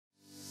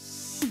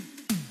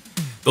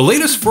The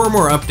latest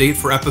firmware update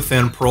for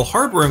Epiphan Pearl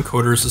hardware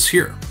encoders is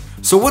here.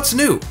 So what's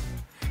new?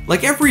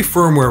 Like every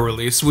firmware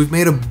release, we've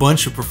made a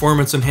bunch of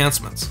performance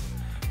enhancements.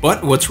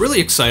 But what's really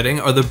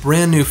exciting are the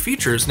brand new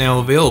features now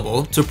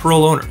available to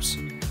Pearl owners.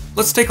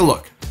 Let's take a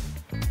look.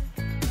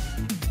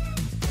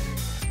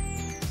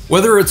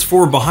 Whether it's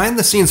for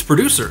behind-the-scenes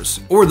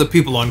producers or the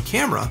people on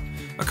camera,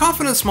 a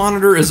confidence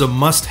monitor is a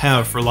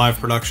must-have for live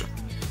production.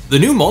 The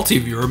new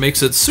MultiViewer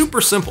makes it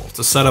super simple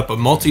to set up a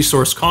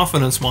multi-source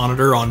confidence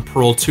monitor on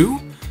Pearl 2,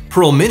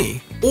 Pearl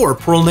Mini, or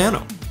Pearl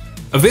Nano.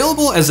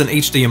 Available as an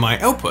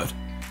HDMI output,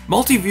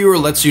 MultiViewer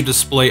lets you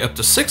display up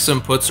to 6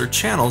 inputs or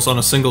channels on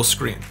a single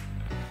screen.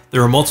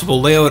 There are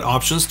multiple layout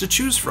options to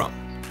choose from,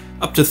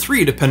 up to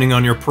 3 depending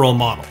on your Pearl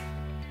model.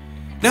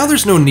 Now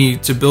there's no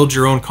need to build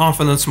your own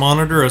confidence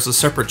monitor as a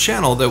separate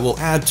channel that will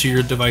add to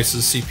your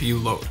device's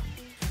CPU load.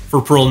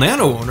 For Pearl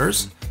Nano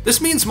owners, this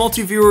means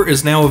MultiViewer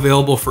is now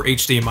available for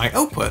HDMI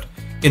output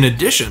in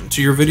addition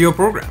to your video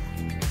program.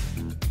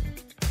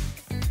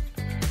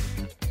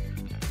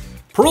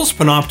 Pearl's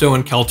Panopto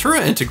and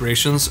Kaltura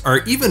integrations are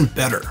even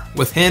better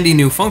with handy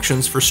new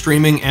functions for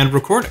streaming and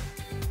recording.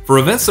 For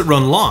events that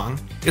run long,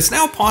 it's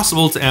now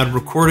possible to add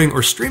recording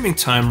or streaming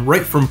time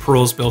right from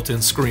Pearl's built-in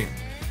screen,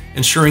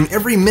 ensuring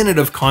every minute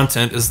of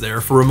content is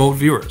there for remote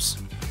viewers.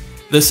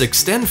 This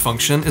extend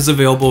function is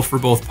available for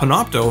both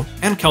Panopto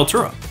and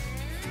Kaltura.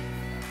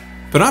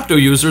 Panopto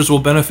users will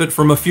benefit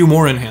from a few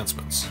more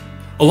enhancements.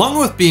 Along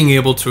with being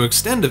able to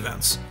extend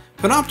events,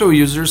 Panopto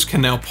users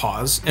can now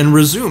pause and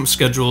resume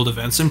scheduled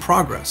events in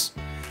progress.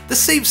 This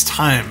saves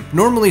time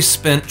normally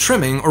spent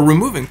trimming or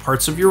removing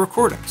parts of your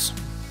recordings.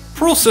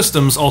 Pearl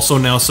systems also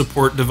now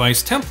support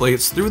device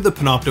templates through the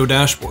Panopto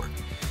dashboard.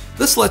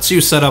 This lets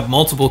you set up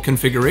multiple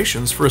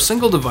configurations for a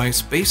single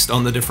device based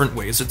on the different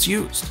ways it's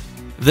used.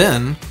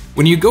 Then,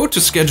 when you go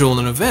to schedule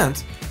an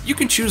event, you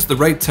can choose the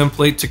right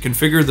template to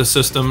configure the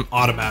system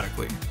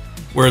automatically,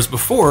 whereas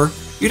before,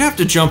 you'd have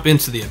to jump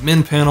into the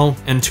admin panel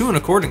and tune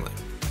accordingly.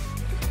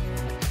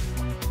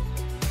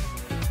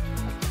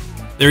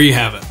 There you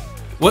have it.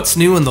 What's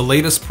new in the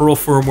latest Pearl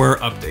firmware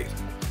update?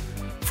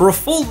 For a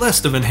full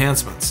list of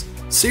enhancements,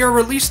 see our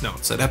release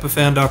notes at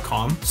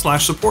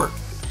epiphan.com/support.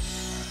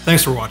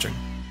 Thanks for watching.